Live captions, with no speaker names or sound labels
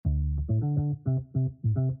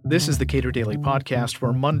This is the Cato Daily Podcast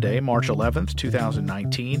for Monday, March 11th,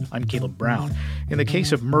 2019. I'm Caleb Brown. In the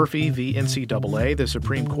case of Murphy v. NCAA, the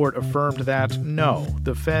Supreme Court affirmed that, no,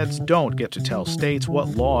 the feds don't get to tell states what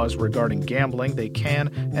laws regarding gambling they can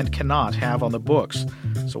and cannot have on the books.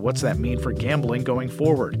 So what's that mean for gambling going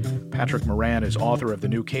forward? Patrick Moran is author of the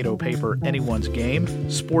new Cato paper, Anyone's Game,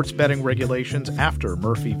 Sports Betting Regulations After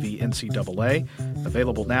Murphy v. NCAA,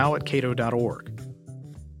 available now at cato.org.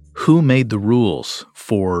 Who made the rules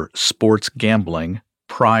for sports gambling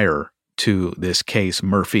prior to this case,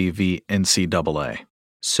 Murphy v. NCAA?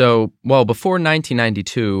 So, before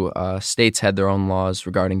 1992, states had their own laws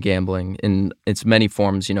regarding gambling in its many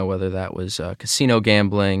forms, whether that was casino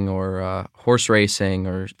gambling or horse racing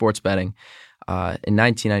or sports betting. In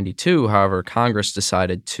 1992, however, Congress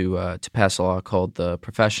decided to pass a law called the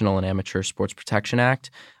Professional and Amateur Sports Protection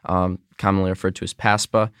Act, commonly referred to as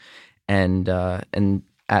PASPA, and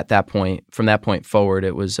at that point, from that point forward,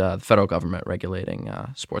 it was the federal government regulating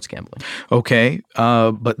sports gambling. Okay,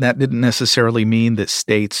 but that didn't necessarily mean that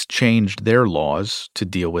states changed their laws to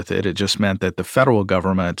deal with it. It just meant that the federal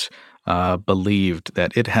government believed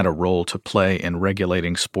that it had a role to play in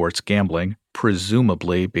regulating sports gambling,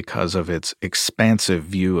 presumably because of its expansive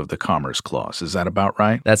view of the Commerce Clause. Is that about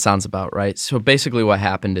right? That sounds about right. So basically what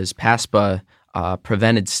happened is PASPA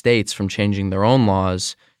prevented states from changing their own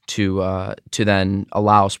laws to then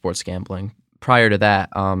allow sports gambling. Prior to that,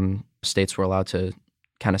 states were allowed to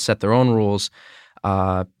kind of set their own rules,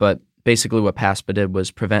 but basically what PASPA did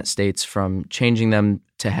was prevent states from changing them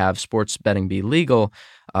to have sports betting be legal,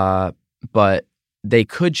 but they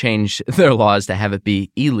could change their laws to have it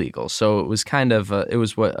be illegal. So it was kind of it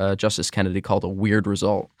was what Justice Kennedy called a weird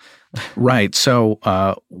result. Right. So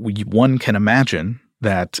one can imagine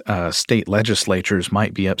that state legislatures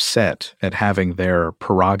might be upset at having their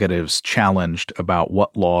prerogatives challenged about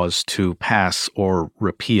what laws to pass or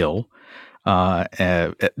repeal.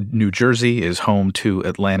 New Jersey is home to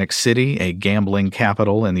Atlantic City, a gambling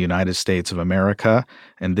capital in the United States of America,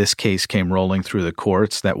 and this case came rolling through the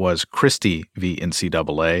courts. That was Christie v.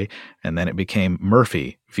 NCAA, and then it became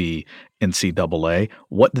Murphy v. NCAA.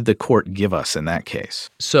 What did the court give us in that case?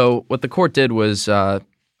 So what the court did was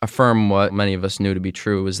affirm what many of us knew to be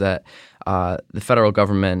true, was that the federal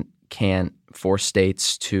government can't force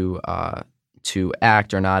states to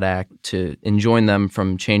act or not act, to enjoin them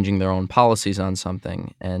from changing their own policies on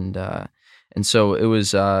something. And so it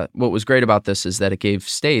was what was great about this is that it gave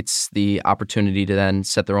states the opportunity to then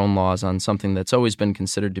set their own laws on something that's always been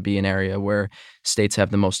considered to be an area where states have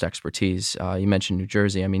the most expertise. You mentioned New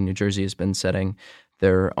Jersey. I mean, New Jersey has been setting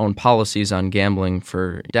their own policies on gambling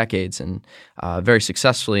for decades and very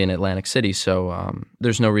successfully in Atlantic City. So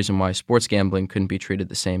there's no reason why sports gambling couldn't be treated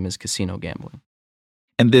the same as casino gambling.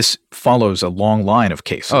 And this follows a long line of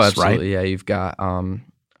cases, right? Oh, absolutely. Yeah, you've got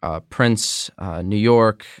Prince, New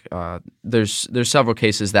York. There's several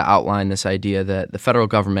cases that outline this idea that the federal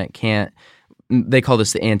government can't. They call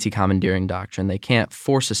this the anti-commandeering doctrine. They can't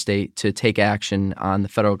force a state to take action on the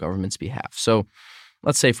federal government's behalf. So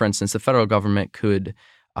let's say, for instance, the federal government could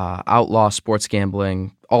outlaw sports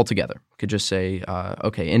gambling altogether. Could just say,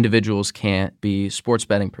 okay, individuals can't be sports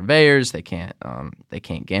betting purveyors. They can't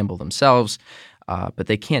gamble themselves. But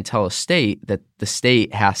they can't tell a state that the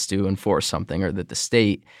state has to enforce something or that the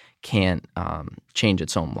state can't change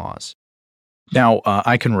its own laws. Now,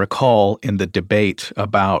 I can recall in the debate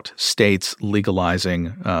about states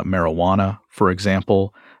legalizing marijuana, for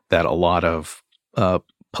example, that a lot of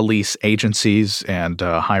police agencies and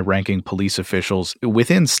high-ranking police officials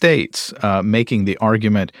within states making the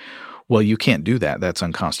argument, well, you can't do that. That's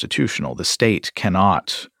unconstitutional. The state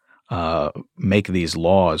cannot make these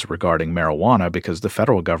laws regarding marijuana because the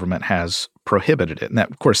federal government has prohibited it. And that,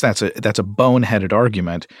 of course, that's a boneheaded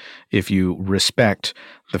argument if you respect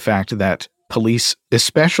the fact that police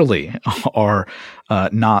especially are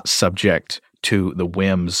not subject to the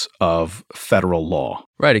whims of federal law.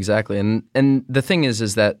 Right, exactly. And the thing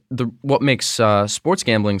is that what makes sports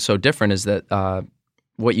gambling so different is that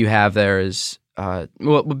what you have there is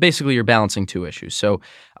basically you're balancing two issues. So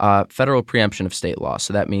federal preemption of state law.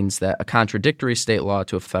 So that means that a contradictory state law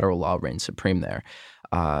to a federal law reigns supreme there.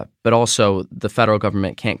 But also the federal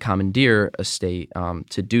government can't commandeer a state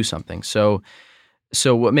to do something. So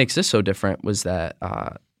what makes this so different was that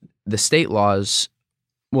the state laws,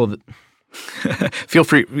 feel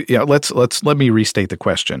free. Yeah, let me restate the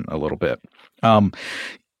question a little bit.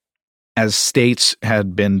 As states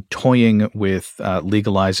had been toying with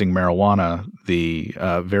legalizing marijuana, the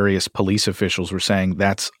various police officials were saying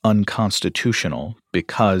that's unconstitutional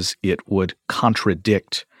because it would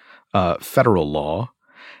contradict federal law.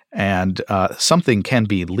 And something can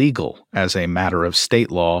be legal as a matter of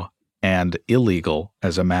state law and illegal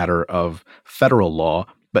as a matter of federal law,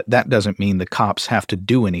 but that doesn't mean the cops have to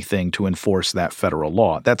do anything to enforce that federal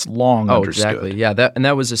law. That's long understood. Exactly. Yeah,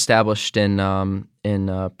 that was established in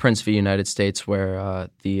Prince v. United States, where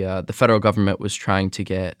the federal government was trying to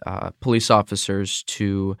get police officers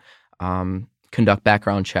to conduct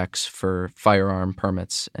background checks for firearm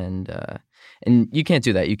permits, and you can't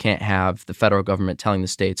do that. You can't have the federal government telling the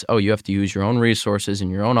states, "Oh, you have to use your own resources and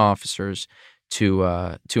your own officers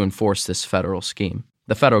to enforce this federal scheme."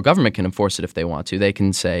 The federal government can enforce it if they want to. They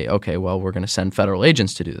can say, "Okay, well, we're going to send federal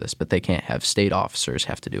agents to do this," but they can't have state officers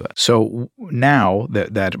have to do it. So now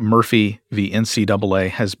that Murphy v. NCAA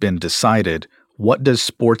has been decided, what does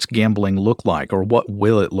sports gambling look like, or what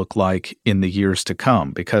will it look like in the years to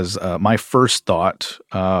come? Because my first thought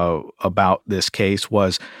about this case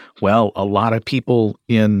was, well, a lot of people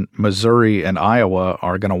in Missouri and Iowa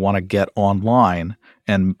are going to want to get online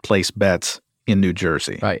and place bets in New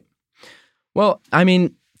Jersey. Right. Well, I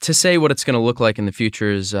mean, to say what it's going to look like in the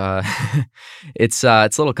future is it's a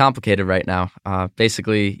little complicated right now.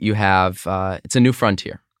 Basically, you have it's a new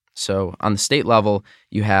frontier. So on the state level,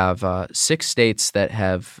 you have 6 states that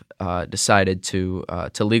have decided to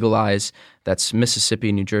legalize. That's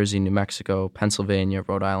Mississippi, New Jersey, New Mexico, Pennsylvania,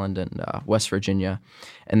 Rhode Island, and West Virginia.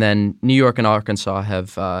 And then New York and Arkansas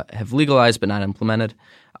have legalized but not implemented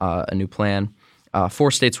a new plan.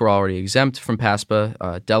 4 states were already exempt from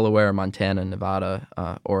PASPA: Delaware, Montana,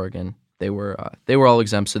 Nevada, Oregon. They were all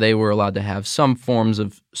exempt, so they were allowed to have some forms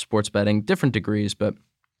of sports betting, different degrees, but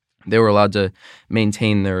they were allowed to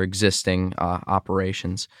maintain their existing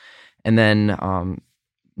operations. And then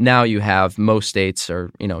now you have most states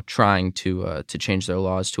are trying to change their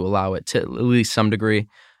laws to allow it to at least some degree,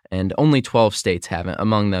 and only 12 states haven't.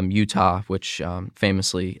 Among them, Utah, which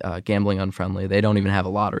famously gambling unfriendly. They don't even have a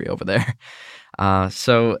lottery over there.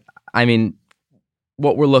 So, I mean,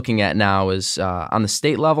 what we're looking at now is on the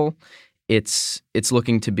state level, it's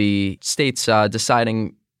looking to be states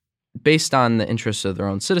deciding based on the interests of their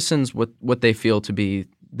own citizens what they feel to be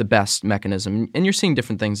the best mechanism. And you're seeing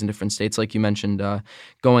different things in different states, like you mentioned,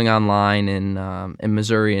 going online in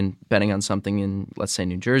Missouri and betting on something in, let's say,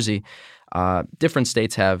 New Jersey. Different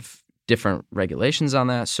states have different regulations on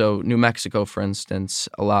that. So New Mexico, for instance,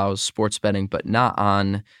 allows sports betting, but not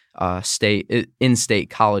on in-state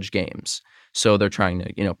college games. So they're trying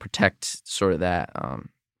to protect sort of that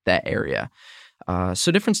area.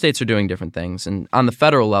 So different states are doing different things, and on the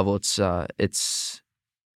federal level, it's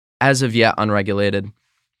as of yet unregulated.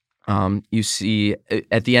 You see,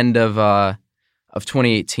 at the end of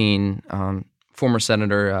 2018, former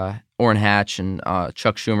Senator Orrin Hatch and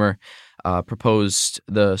Chuck Schumer proposed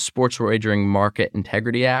the Sports Wagering Market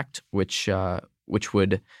Integrity Act, which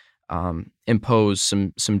would impose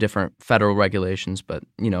some different federal regulations. But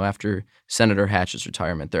after Senator Hatch's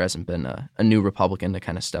retirement, there hasn't been a new Republican to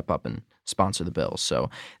kind of step up and sponsor the bill. So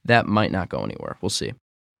that might not go anywhere. We'll see.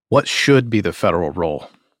 What should be the federal role?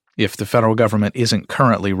 If the federal government isn't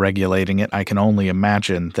currently regulating it, I can only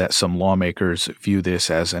imagine that some lawmakers view this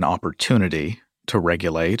as an opportunity to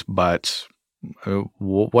regulate, but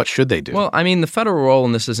what should they do? Well, I mean, the federal role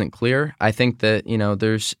in this isn't clear. I think that,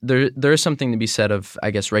 there is something to be said of,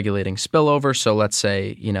 I guess, regulating spillover. So let's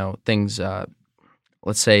say, things,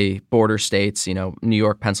 let's say border states, New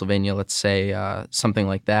York, Pennsylvania, let's say something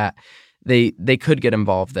like that. They could get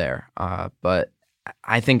involved there. But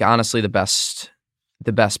I think, honestly, the best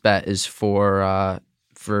bet is for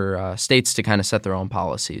states to kind of set their own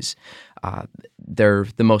policies. They're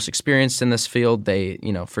the most experienced in this field. They,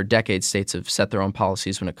 for decades, states have set their own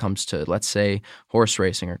policies when it comes to, let's say, horse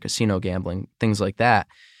racing or casino gambling, things like that.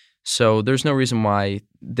 So there's no reason why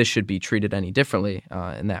this should be treated any differently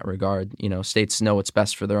in that regard. States know what's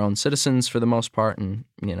best for their own citizens for the most part, and,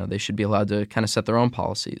 they should be allowed to kind of set their own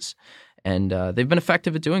policies. And they've been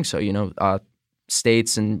effective at doing so.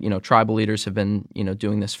 States and tribal leaders have been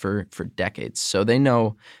doing this for decades, so they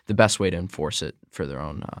know the best way to enforce it for their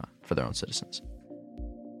own citizens.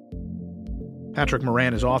 Patrick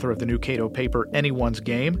Moran is author of the new Cato paper, Anyone's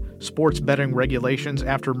Game: Sports Betting Regulations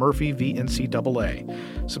After Murphy v.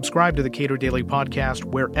 NCAA. Subscribe to the Cato Daily Podcast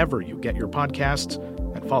wherever you get your podcasts,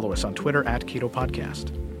 and follow us on Twitter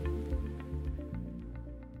 @CatoPodcast.